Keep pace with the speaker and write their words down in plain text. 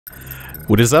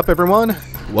What is up, everyone?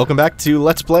 Welcome back to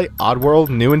Let's Play Oddworld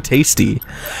New N Tasty.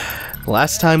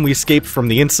 Last time we escaped from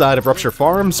the inside of Rupture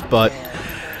Farms, but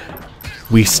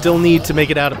we still need to make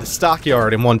it out of the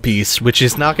Stockyard in one piece, which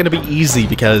is not going to be easy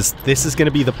because this is going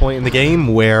to be the point in the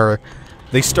game where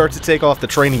they start to take off the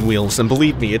training wheels, and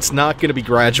believe me, it's not going to be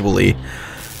gradually.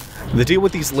 The deal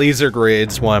with these laser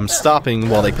grids while I'm stopping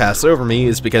while they pass over me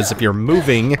is because if you're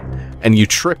moving and you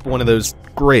trip one of those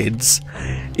grids,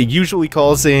 it usually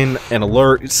calls in an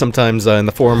alert, sometimes in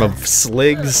the form of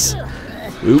sligs.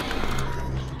 Oop.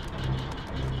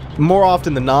 More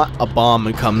often than not, a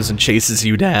bomb comes and chases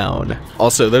you down.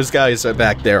 Also, those guys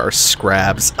back there are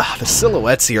Scribes. The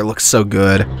silhouettes here look so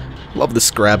good. Love the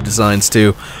Scribe designs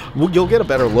too. You'll get a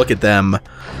better look at them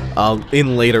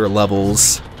in later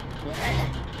levels.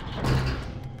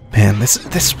 Man,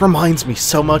 this reminds me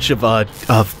so much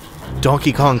of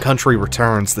Donkey Kong Country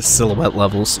Returns, the silhouette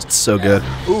levels. It's so good.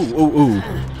 Ooh, ooh, ooh.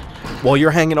 While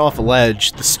you're hanging off a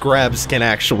ledge, the Scribes can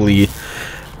actually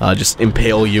just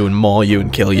impale you and maul you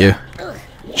and kill you.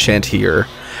 Chant here.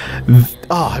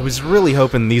 I was really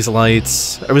hoping these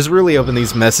lights, I was really hoping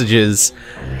these messages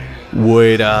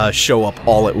would show up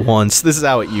all at once. This is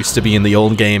how it used to be in the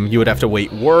old game. You would have to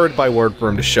wait word by word for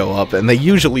them to show up, and they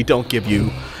usually don't give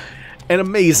you an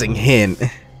amazing hint.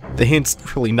 The hint's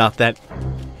really not that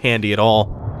handy at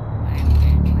all.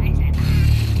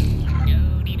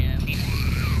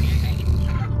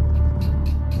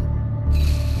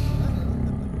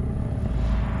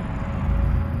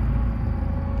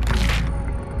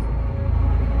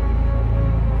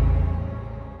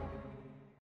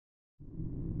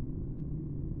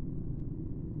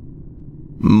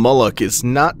 Mudokons is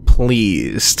not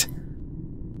pleased.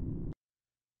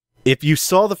 If you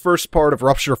saw the first part of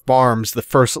Rupture Farms, the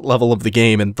first level of the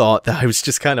game, and thought that I was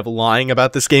just kind of lying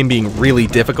about this game being really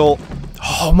difficult,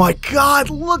 oh my god,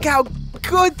 look how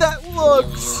good that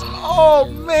looks! Oh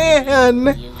man!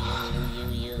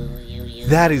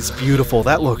 That is beautiful.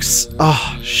 That looks...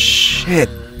 oh, shit.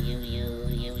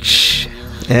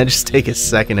 And just take a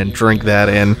second and drink that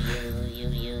in.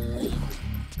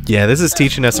 Yeah, this is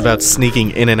teaching us about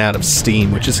sneaking in and out of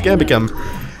steam, which is going to become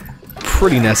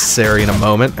pretty necessary in a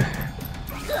moment.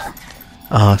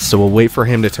 So we'll wait for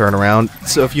him to turn around.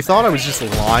 So if you thought I was just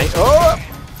lying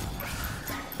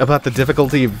about the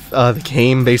difficulty of the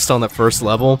game based on that first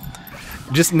level,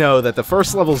 just know that the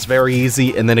first level is very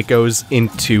easy, and then it goes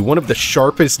into one of the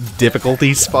sharpest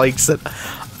difficulty spikes that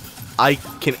I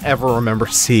can ever remember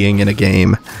seeing in a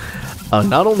game.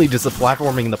 Not only does the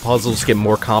platforming and the puzzles get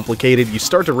more complicated, you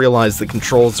start to realize the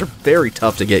controls are very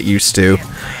tough to get used to.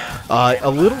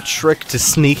 A little trick to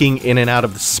sneaking in and out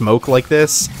of the smoke like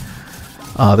this.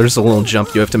 There's a little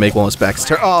jump you have to make while his back's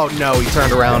turned. Oh no, he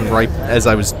turned around right as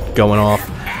I was going off.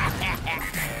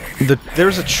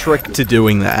 There's a trick to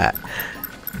doing that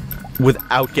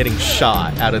without getting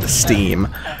shot out of the steam.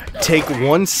 Take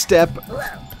one step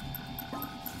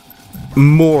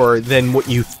more than what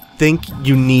you think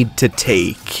you need to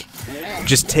take.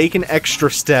 Just take an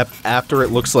extra step after it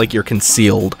looks like you're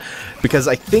concealed, because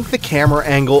I think the camera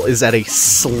angle is at a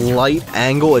slight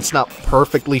angle. It's not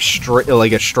perfectly straight,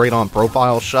 like a straight-on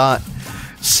profile shot,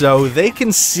 so they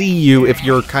can see you if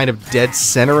you're kind of dead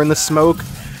center in the smoke.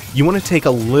 You want to take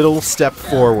a little step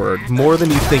forward, more than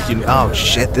you think you... oh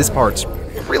shit, this part's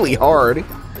really hard.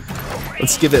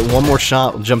 Let's give it one more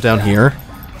shot. We'll jump down here,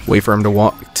 wait for him to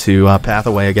walk to path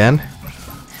away again.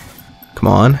 Come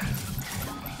on.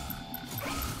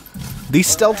 These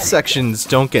stealth sections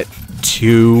don't get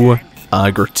too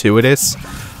gratuitous.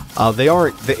 They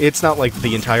aren't. It's not like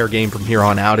the entire game from here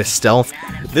on out is stealth.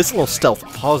 This little stealth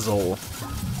puzzle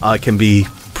can be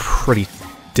pretty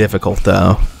difficult,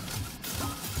 though.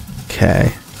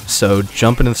 Okay, so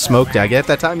jump into the smoke. Did I get it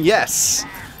that time? Yes!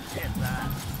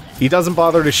 He doesn't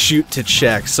bother to shoot to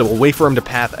check, so we'll wait for him to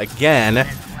path again,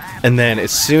 and then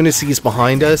as soon as he's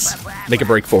behind us, make a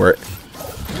break for it.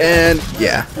 And,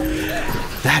 yeah.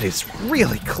 That is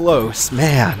really close,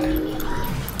 man.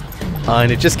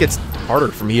 And it just gets harder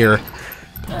from here.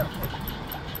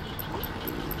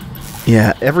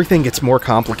 Yeah, everything gets more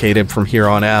complicated from here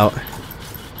on out.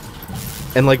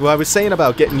 And like what I was saying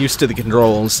about getting used to the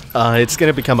controls, it's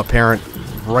going to become apparent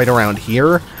right around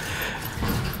here.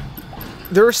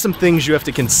 There are some things you have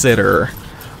to consider.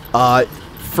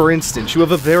 For instance, you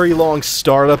have a very long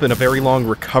startup and a very long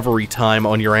recovery time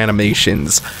on your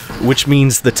animations, which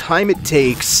means the time it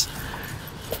takes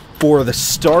for the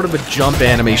start of a jump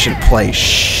animation play...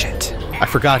 shit, I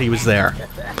forgot he was there.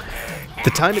 The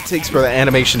time it takes for the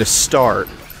animation to start,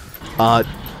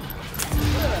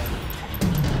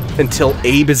 until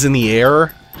Abe is in the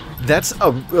air, that's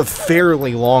a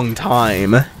fairly long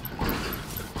time.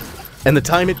 And the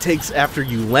time it takes after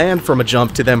you land from a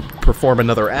jump to then perform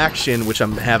another action, which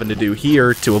I'm having to do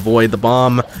here to avoid the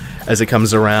bomb as it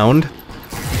comes around.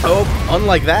 Oh,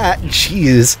 unlike that,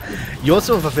 jeez. You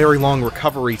also have a very long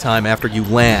recovery time after you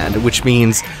land, which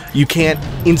means you can't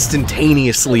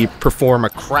instantaneously perform a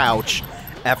crouch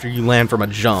after you land from a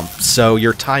jump. So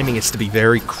your timing is to be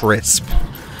very crisp.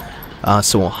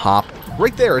 So we'll hop.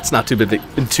 Right there, it's not too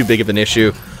big of an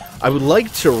issue. I would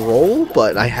like to roll,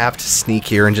 but I have to sneak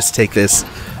here and just take this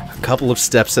a couple of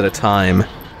steps at a time.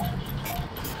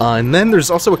 And then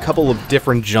there's also a couple of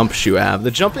different jumps you have.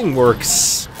 The jumping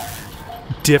works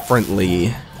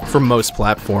differently from most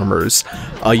platformers.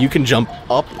 You can jump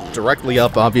up, directly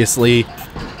up, obviously,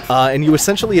 and you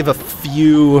essentially have a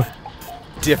few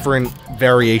different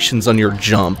variations on your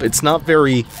jump. It's not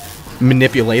very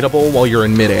manipulatable while you're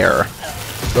in midair.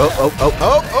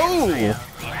 Oh!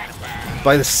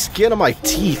 By the skin of my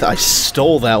teeth, I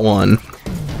stole that one.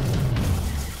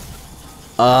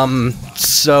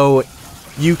 So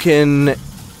you can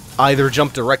either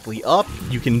jump directly up,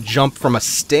 you can jump from a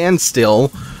standstill,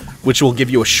 which will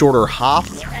give you a shorter hop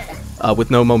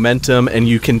with no momentum, and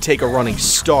you can take a running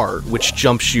start, which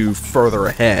jumps you further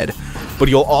ahead. But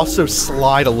you'll also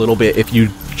slide a little bit if you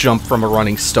jump from a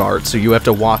running start, so you have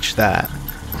to watch that.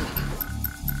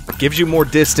 Gives you more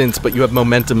distance, but you have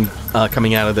momentum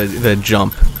coming out of the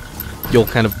jump. You'll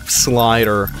kind of slide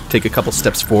or take a couple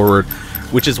steps forward,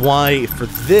 which is why, for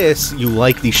this, you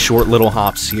like these short little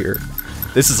hops here.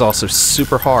 This is also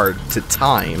super hard to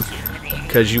time,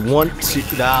 because you want to...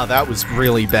 Ah, that was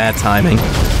really bad timing.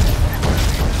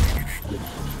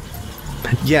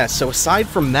 Yeah, so aside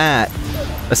from that,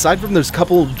 aside from those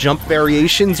couple jump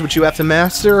variations which you have to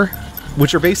master,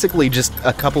 which are basically just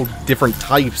a couple different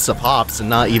types of hops and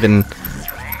not even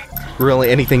really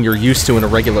anything you're used to in a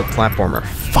regular platformer.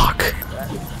 Fuck.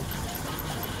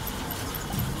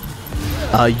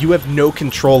 You have no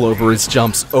control over his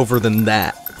jumps other than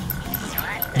that.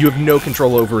 You have no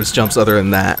control over his jumps other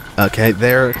than that. Okay,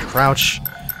 there, crouch.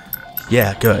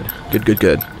 Yeah, good.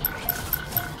 Good.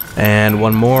 And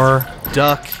one more.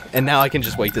 Duck. And now I can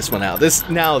just wait this one out.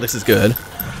 Now this is good.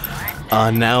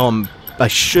 Now I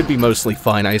should be mostly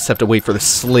fine. I just have to wait for the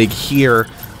slig here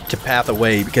to path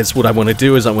away, because what I want to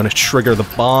do is I want to trigger the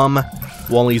bomb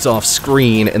while he's off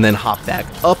screen and then hop back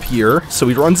up here so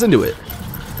he runs into it.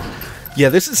 Yeah,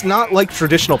 this is not like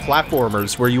traditional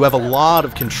platformers where you have a lot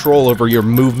of control over your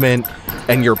movement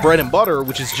and your bread and butter,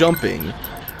 which is jumping.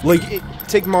 Like,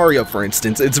 take Mario, for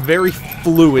instance. It's very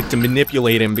fluid to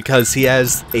manipulate him because he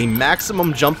has a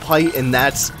maximum jump height, and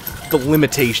that's the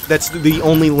limitation. That's the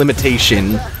only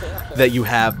limitation that you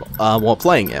have while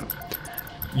playing him.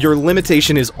 Your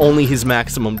limitation is only his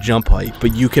maximum jump height,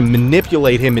 but you can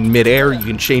manipulate him in midair, you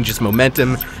can change his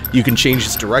momentum, you can change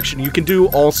his direction, you can do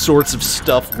all sorts of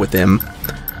stuff with him.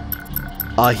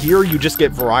 Here you just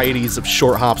get varieties of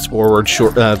short hops forward,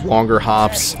 longer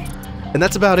hops, and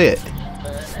that's about it.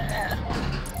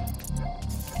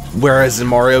 Whereas in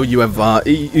Mario, you have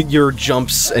your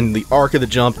jumps, and the arc of the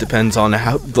jump depends on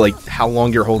how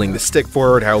long you're holding the stick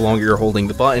forward, how long you're holding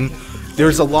the button.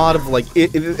 There's a lot of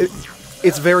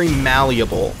it's very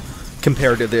malleable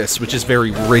compared to this, which is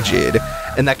very rigid,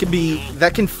 and that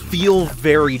can feel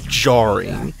very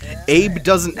jarring. Abe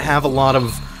doesn't have a lot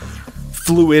of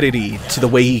fluidity to the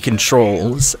way he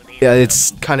controls.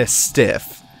 It's kind of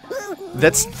stiff.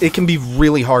 It can be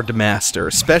really hard to master,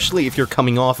 especially if you're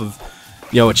coming off of,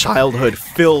 a childhood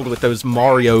filled with those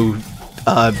Mario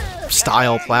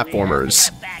style platformers.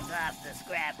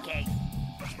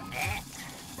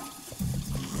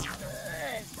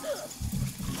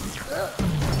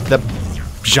 The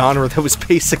genre that was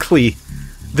basically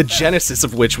the genesis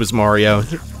of which was Mario.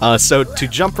 So to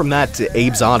jump from that to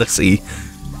Abe's Oddysee,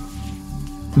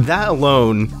 that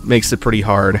alone makes it pretty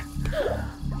hard.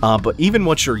 But even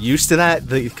once you're used to that,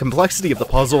 the complexity of the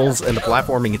puzzles and the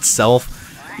platforming itself,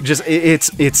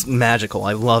 it's magical.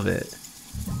 I love it.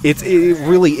 It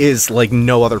really is like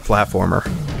no other platformer.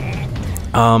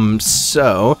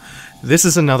 So this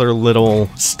is another little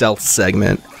stealth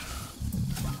segment.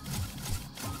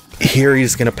 Here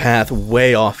he's gonna path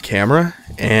way off camera,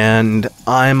 and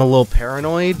I'm a little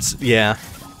paranoid. Yeah,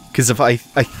 because I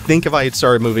think if I had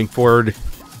started moving forward,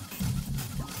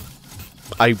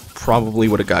 I probably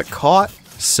would have got caught.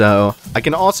 So I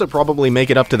can also probably make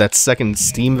it up to that second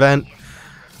steam vent,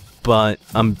 but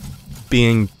I'm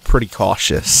being pretty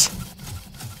cautious.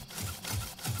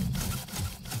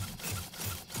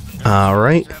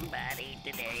 Alright.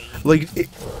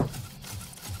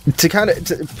 To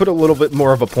put a little bit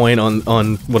more of a point on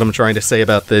what I'm trying to say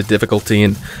about the difficulty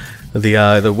and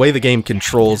the way the game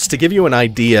controls, to give you an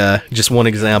idea, just one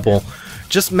example,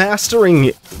 just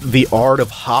mastering the art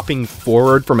of hopping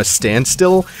forward from a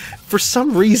standstill, for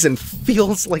some reason,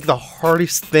 feels like the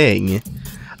hardest thing.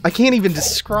 I can't even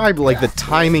describe, like, the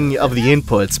timing of the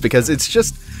inputs, because it's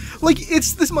just, like,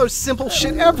 it's the most simple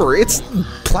shit ever. It's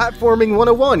platforming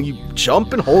 101. You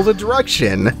jump and hold a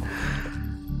direction.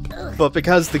 But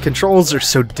because the controls are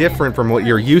so different from what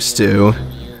you're used to,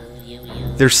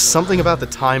 there's something about the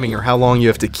timing or how long you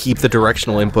have to keep the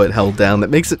directional input held down that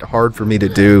makes it hard for me to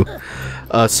do.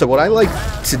 So what I like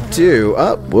to do...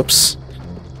 whoops.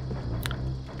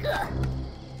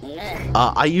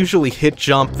 I usually hit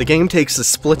jump. The game takes a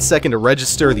split second to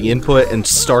register the input and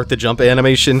start the jump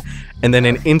animation, and then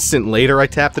an instant later I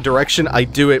tap the direction. I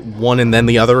do it one and then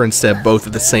the other instead of both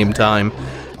at the same time.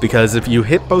 Because if you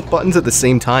hit both buttons at the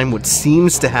same time, what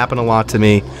seems to happen a lot to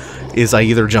me is I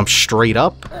either jump straight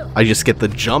up, I just get the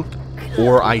jump,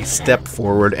 or I step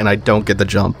forward and I don't get the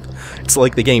jump. It's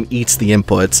like the game eats the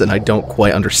inputs and I don't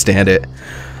quite understand it.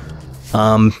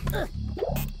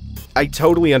 I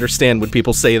totally understand when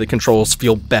people say the controls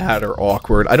feel bad or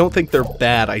awkward. I don't think they're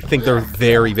bad, I think they're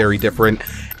very, very different,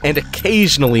 and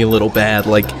occasionally a little bad.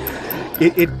 Like,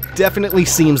 it definitely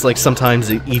seems like sometimes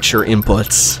it eats your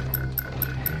inputs.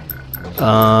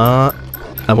 I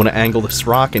want to angle this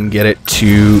rock and get it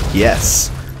to,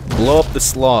 yes, blow up the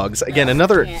slogs. Again,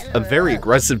 a very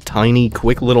aggressive, tiny,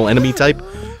 quick little enemy type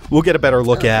we'll get a better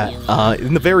look at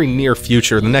in the very near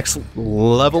future. The next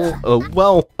level,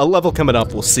 well, a level coming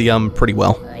up, we'll see pretty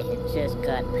well. I had just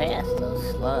got past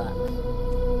those slogs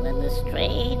when the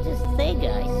strangest thing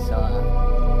I saw.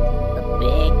 A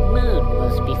big moon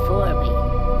was before me,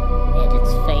 and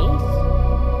its face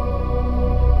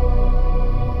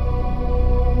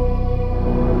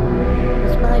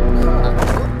was my paw.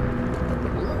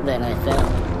 Then I fell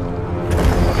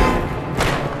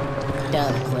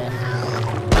down a cliff.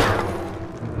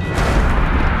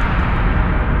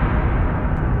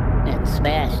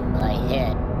 Smashed my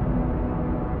head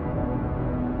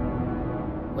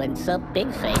when some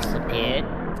big face appeared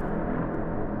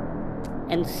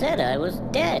and said I was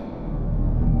dead.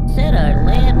 Said our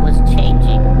land was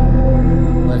changing,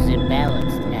 was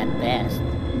imbalanced at best.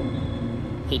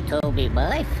 He told me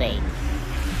my fate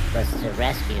was to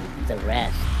rescue the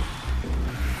rest.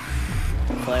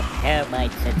 For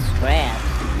paramites and scrabs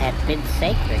had been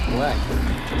sacred once.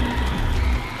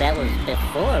 That was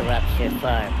before rupture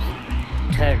farms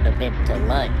turned them into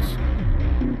lunch.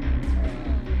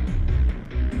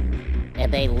 And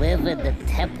they live in the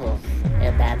temples,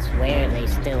 and that's where they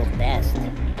still nest.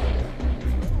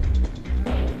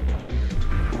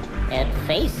 And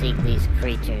facing these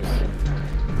creatures,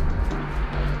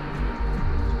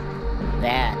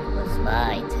 that was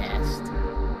my test.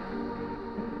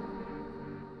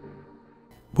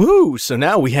 Woo! So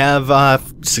now we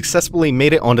have successfully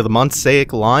made it onto the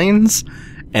Monsaic lines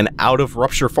and out of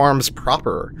Rupture Farms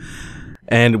proper.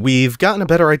 And we've gotten a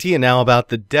better idea now about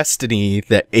the destiny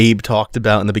that Abe talked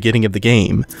about in the beginning of the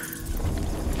game.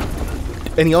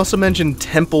 And he also mentioned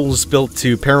temples built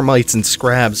to paramites and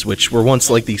scrabs, which were once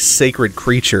like these sacred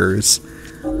creatures,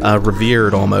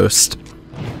 revered almost.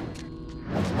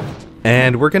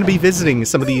 And we're going to be visiting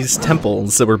some of these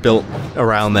temples that were built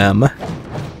around them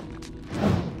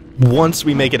once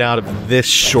we make it out of this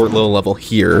short little level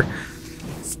here.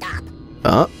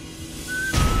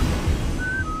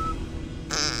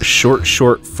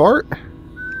 Short fart.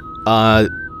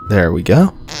 There we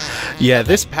go. Yeah,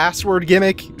 this password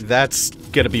gimmick, that's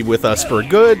gonna be with us for a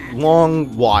good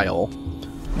long while.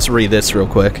 Let's read this real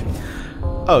quick.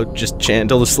 Oh, just chant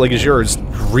until the slig is yours.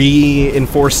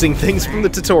 Reinforcing things from the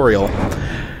tutorial.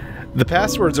 The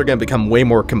passwords are gonna become way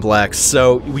more complex,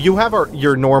 so you have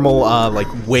your normal, like,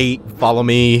 wait, follow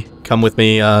me, come with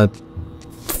me,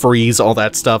 freeze, all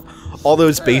that stuff. All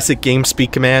those basic game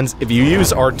speak commands, if you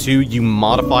use R2, you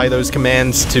modify those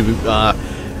commands to,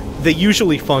 they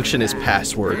usually function as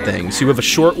password things. You have a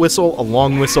short whistle, a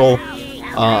long whistle,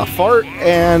 a fart,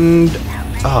 and...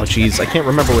 oh, jeez, I can't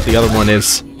remember what the other one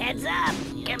is. Heads up!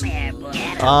 Come here, boy.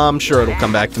 I'm sure it'll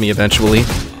come back to me eventually.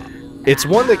 It's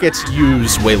one that gets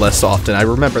used way less often, I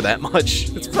remember that much.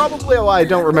 It's probably why I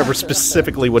don't remember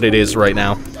specifically what it is right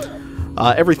now.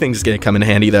 Everything's gonna come in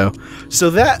handy though. So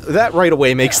that right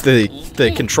away makes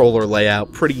the controller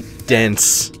layout pretty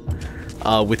dense,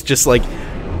 with just like,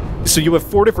 so you have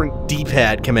 4 different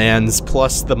D-pad commands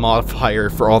plus the modifier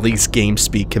for all these game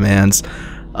speak commands.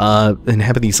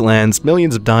 Inhabit these lands,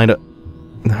 millions have died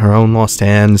in her own lost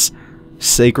hands.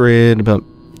 Sacred, but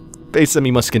face them,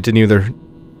 you must continue their...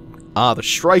 the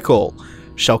Shrikle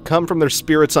shall come from their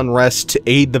spirit's unrest to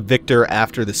aid the victor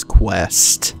after this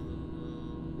quest.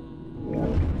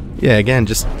 Yeah, again,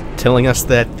 just telling us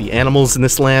that the animals in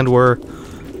this land were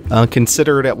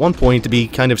considered at one point to be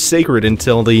kind of sacred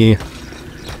until the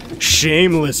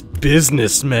shameless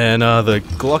businessmen, the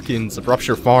Gluckins of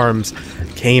Rupture Farms,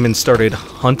 came and started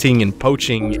hunting and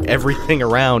poaching everything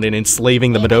around and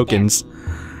enslaving the Mudokons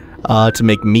to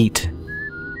make meat.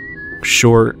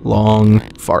 Short, long,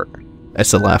 fart.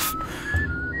 SLF.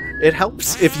 It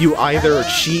helps if you either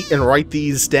cheat and write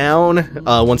these down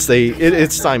once they...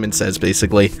 It's Simon Says,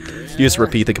 basically. You just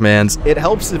repeat the commands. It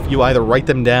helps if you either write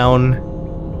them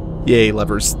down... Yay,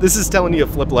 levers. This is telling you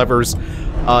to flip levers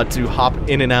to hop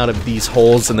in and out of these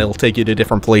holes, and they'll take you to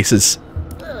different places.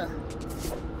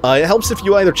 It helps if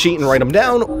you either cheat and write them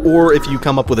down, or if you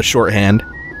come up with a shorthand.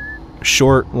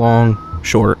 Short, long,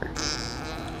 short.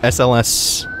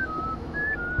 SLS...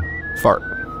 Fart.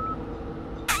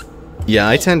 Yeah,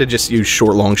 I tend to just use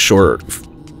short, long, short.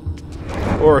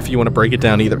 Or if you want to break it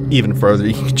down even further,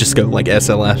 you can just go like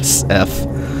SLSF.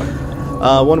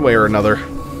 One way or another.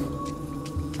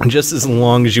 Just as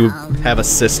long as you have a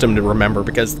system to remember,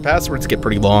 because the passwords get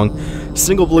pretty long.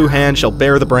 Single blue hand shall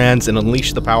bear the brands and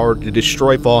unleash the power to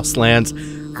destroy false lands.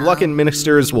 Gluckin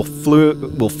ministers will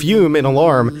fume in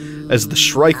alarm as the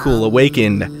Shrikul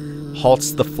awakened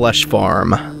halts the flesh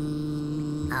farm.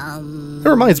 That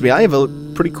reminds me, I have a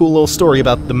pretty cool little story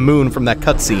about the moon from that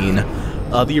cutscene.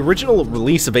 The original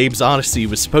release of Abe's Oddysee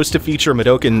was supposed to feature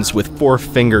Mudokons with 4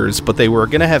 fingers, but they were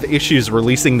gonna have issues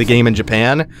releasing the game in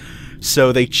Japan,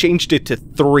 so they changed it to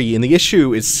 3, and the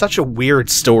issue is such a weird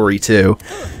story, too.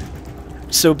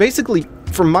 So basically,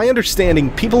 from my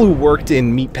understanding, people who worked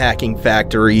in meatpacking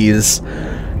factories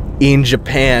in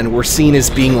Japan were seen as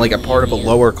being like a part of a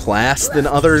lower class than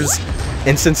others,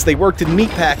 and since they worked in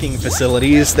meatpacking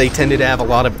facilities, they tended to have a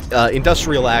lot of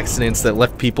industrial accidents that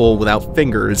left people without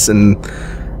fingers, and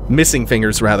missing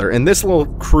fingers, rather. And this little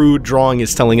crude drawing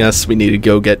is telling us we need to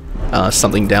go get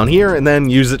something down here, and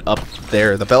then use it up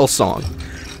there, the bell song.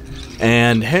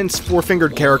 And hence,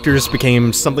 4-fingered characters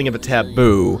became something of a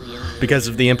taboo, because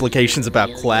of the implications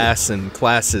about class and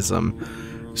classism.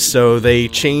 So they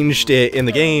changed it in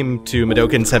the game to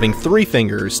Mudokons having 3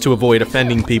 fingers to avoid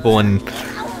offending people and...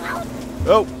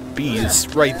 Oh, bees.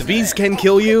 Right, the bees can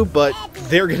kill you, but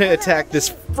they're gonna attack this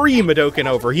free Mudokon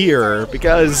over here,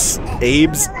 because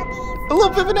Abe's a little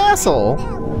bit of an asshole.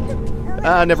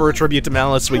 Never attribute to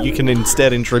malice, but you can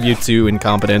instead attribute to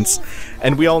incompetence.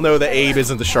 And we all know that Abe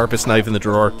isn't the sharpest knife in the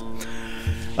drawer.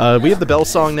 We have the bell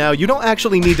song now. You don't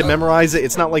actually need to memorize it.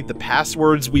 It's not like the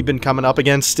passwords we've been coming up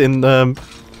against in the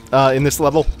in this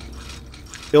level.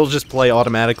 It'll just play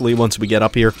automatically once we get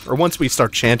up here, or once we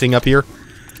start chanting up here.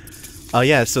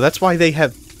 Yeah, so that's why they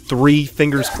have 3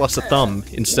 fingers plus a thumb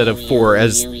instead of 4,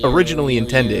 as originally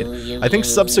intended. I think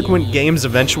subsequent games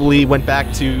eventually went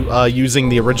back to using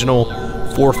the original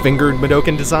 4-fingered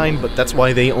Mudokon design, but that's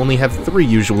why they only have 3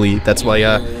 usually. That's why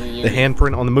the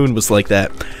handprint on the moon was like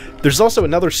that. There's also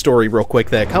another story, real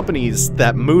quick, that accompanies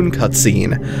that moon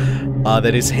cutscene,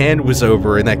 that his hand was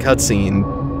over in that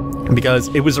cutscene, because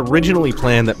it was originally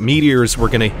planned that meteors were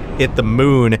gonna hit the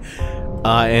moon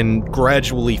and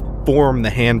gradually form the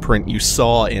handprint you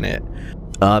saw in it.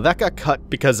 That got cut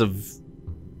because of,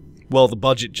 well, the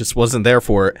budget just wasn't there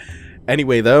for it.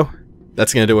 Anyway, though,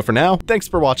 that's gonna do it for now. Thanks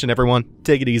for watching, everyone.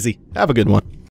 Take it easy. Have a good one.